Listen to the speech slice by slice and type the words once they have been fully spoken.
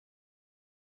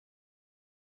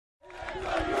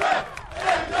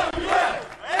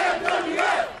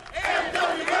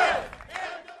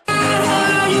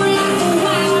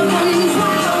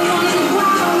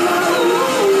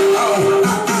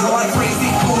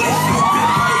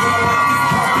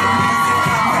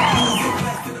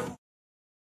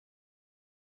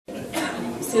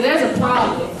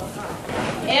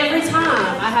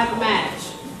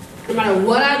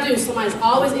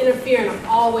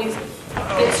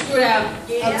sure to have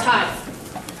a type.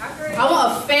 I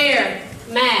want a fair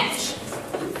match.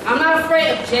 I'm not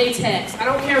afraid of J-Tex. I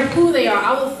don't care who they are.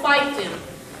 I will fight them.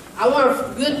 I want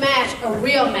a good match, a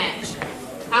real match.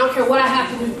 I don't care what I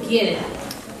have to do to get it.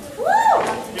 Woo!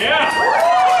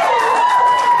 Yeah!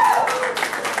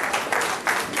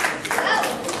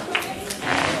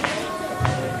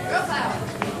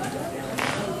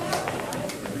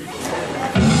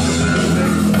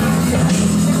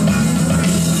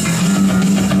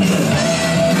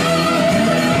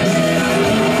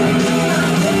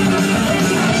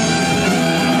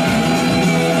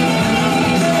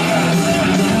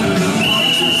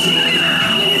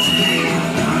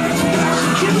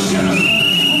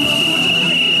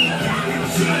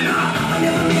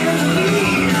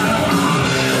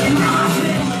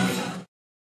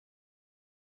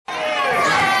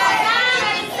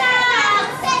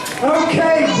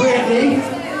 Okay, Brittany,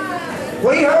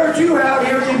 we heard you out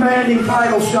here demanding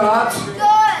title shots.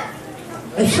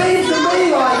 It seems to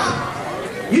me like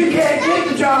you can't get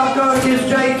the job done against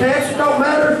J-Tex. It don't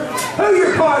matter who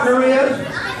your partner is,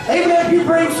 even if you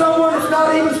bring someone that's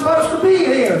not even supposed to be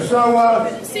here.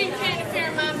 So, See, you can't interfere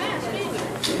in my match,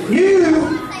 either. you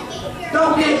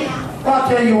don't get... I'll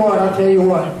tell you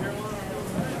what.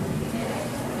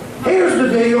 Here's the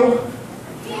deal.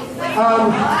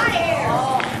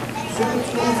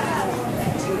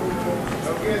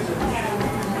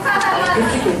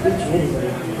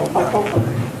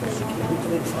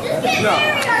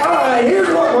 Alright, here's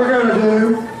what we're going to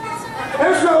do.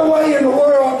 There's no way in the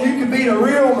world you can beat a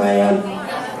real man.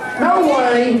 No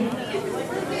way.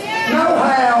 No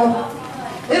how.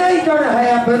 It ain't going to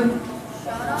happen.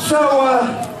 So,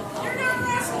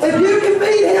 if you can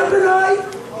beat him tonight,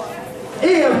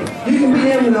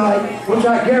 which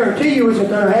I guarantee you isn't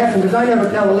going to happen because I never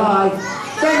tell a lie,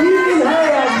 then you can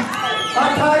have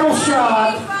a title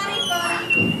shot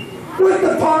with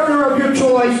the partner of your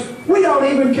choice. We don't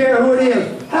even care who it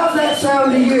is. How's that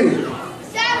sound to you?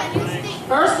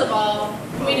 First of all,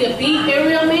 for me to beat a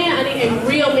real man, I need a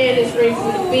real man that's ready for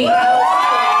me to beat.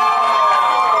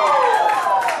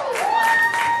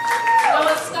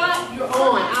 No, Scott, you're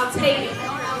on. I'll take it.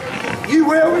 You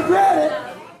will regret it.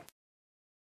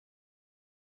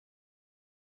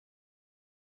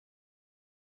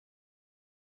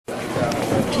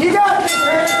 You got this,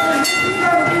 Hansen. You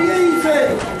gotta be easy.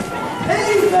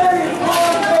 Easy is 1,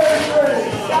 2, 3.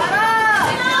 Shut up!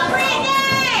 Come on,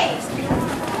 Brittany!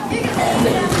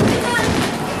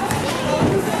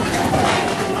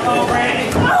 Come on, Brandy.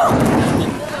 Come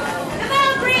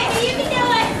on, Brittany, you can do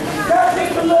it! Got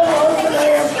just a little open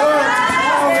hand first.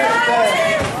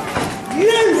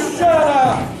 You shut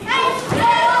up! Hey, shut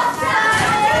up!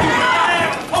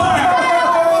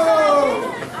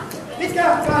 He's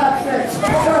got 5 seconds.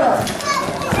 Shut up.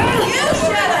 You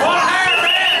shut up!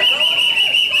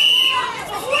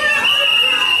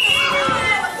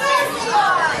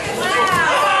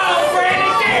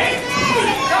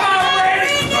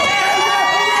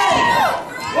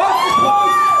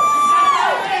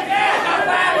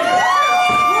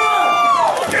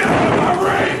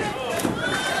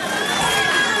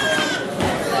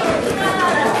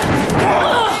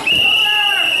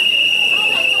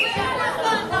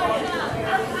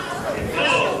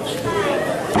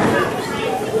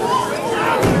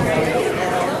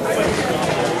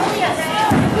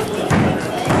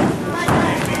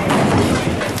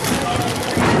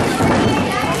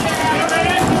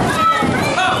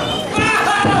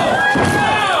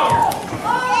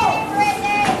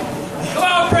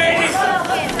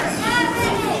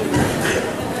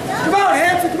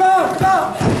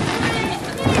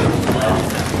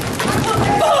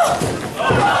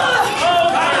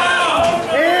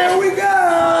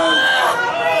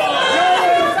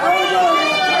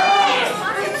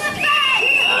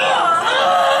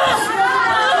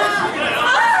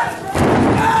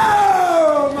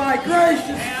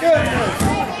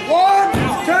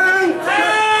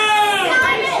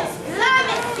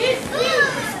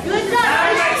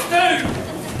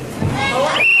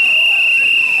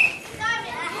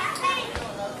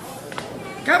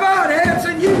 Come on,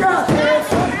 Hansen, you got this.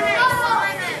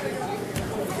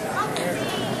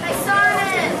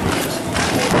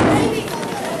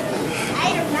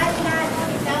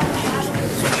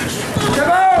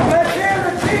 Come on, let's hear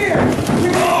the cheer.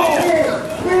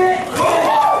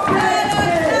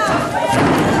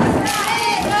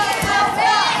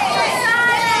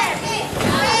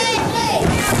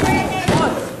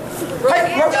 Hey,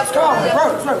 ropes, come on,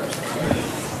 ropes.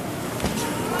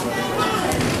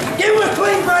 Give him a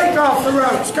clean break off the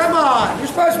ropes. Come on. You're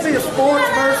supposed to be a sports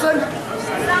person.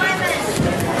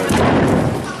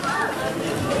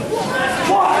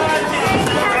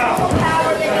 What?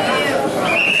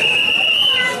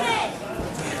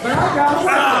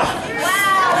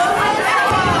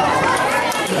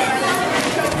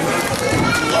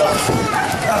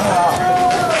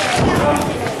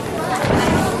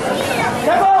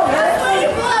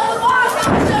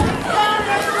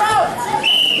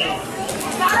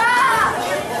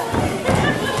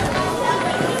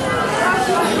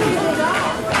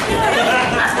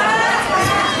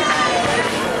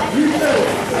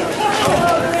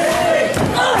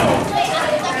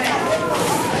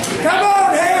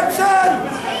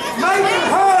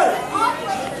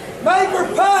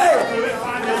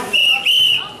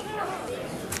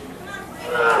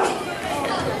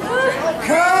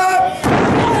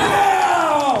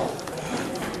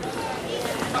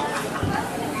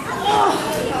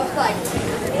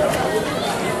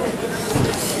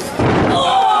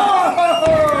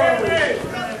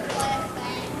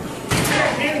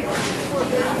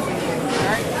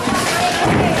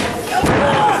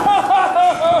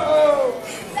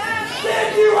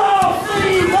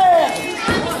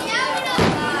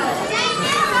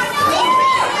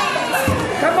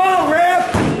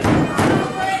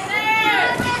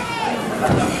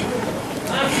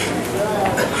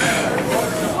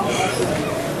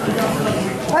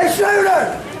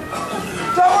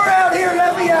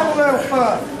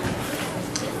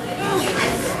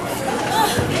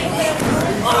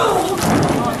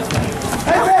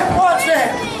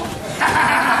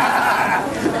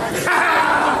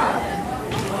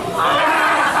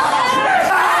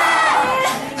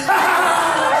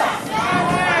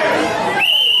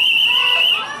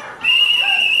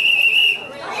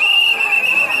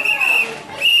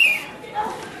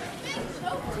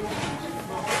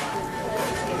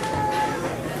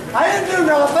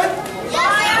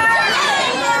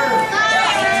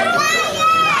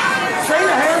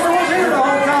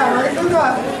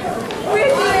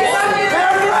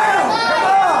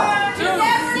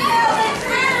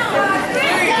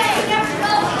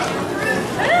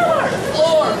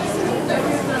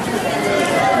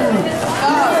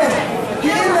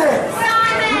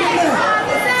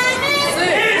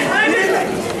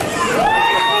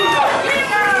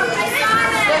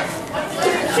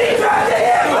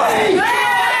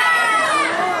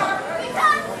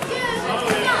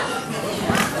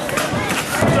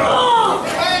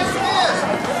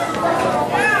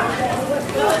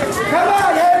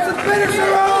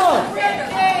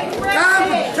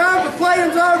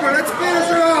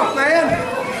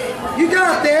 You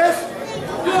got this.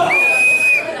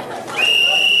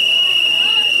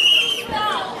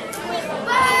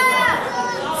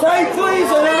 Say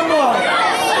please and I'm on.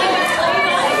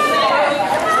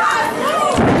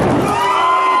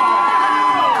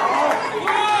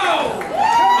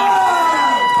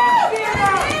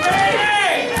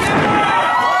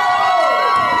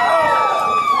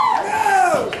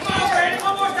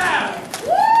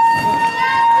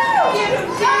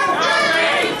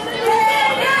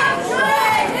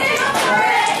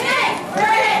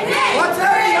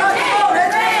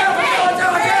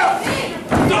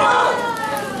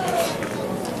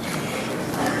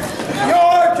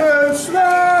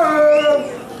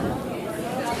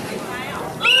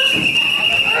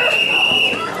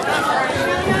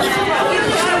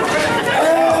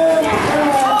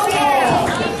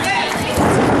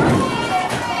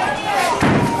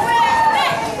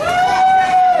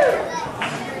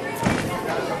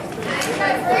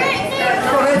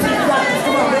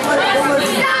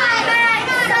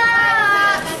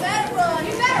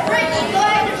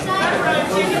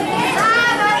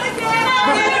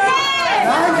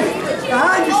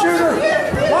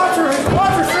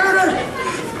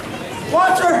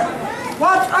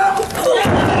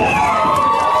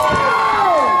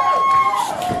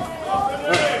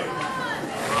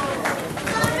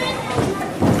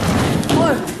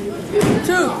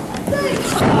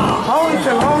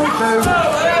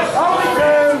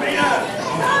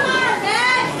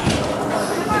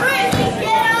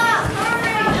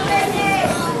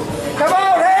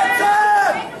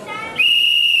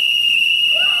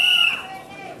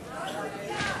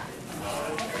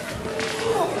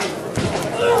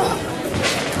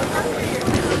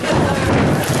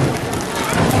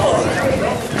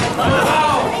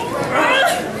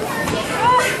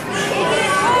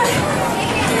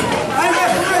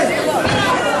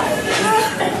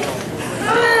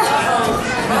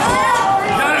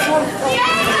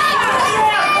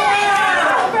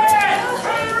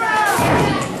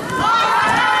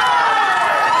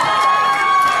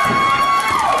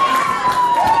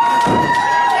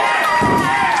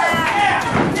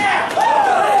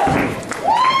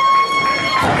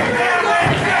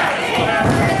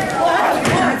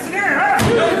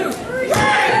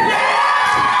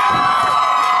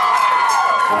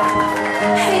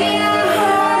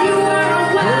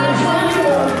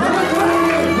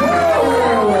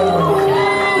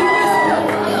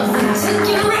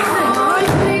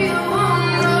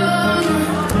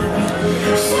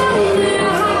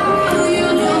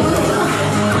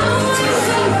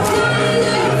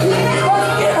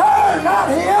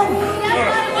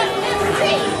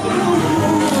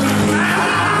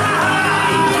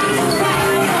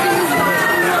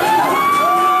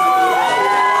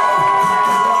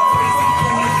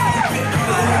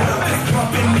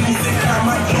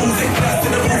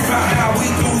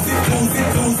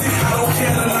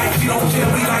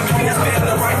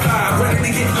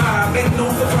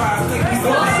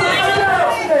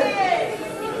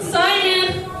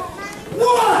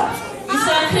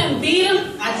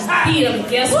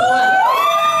 Guess what?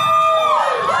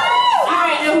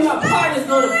 I already know who my partner's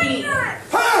gonna be.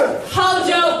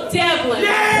 J-Tex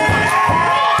Devlin.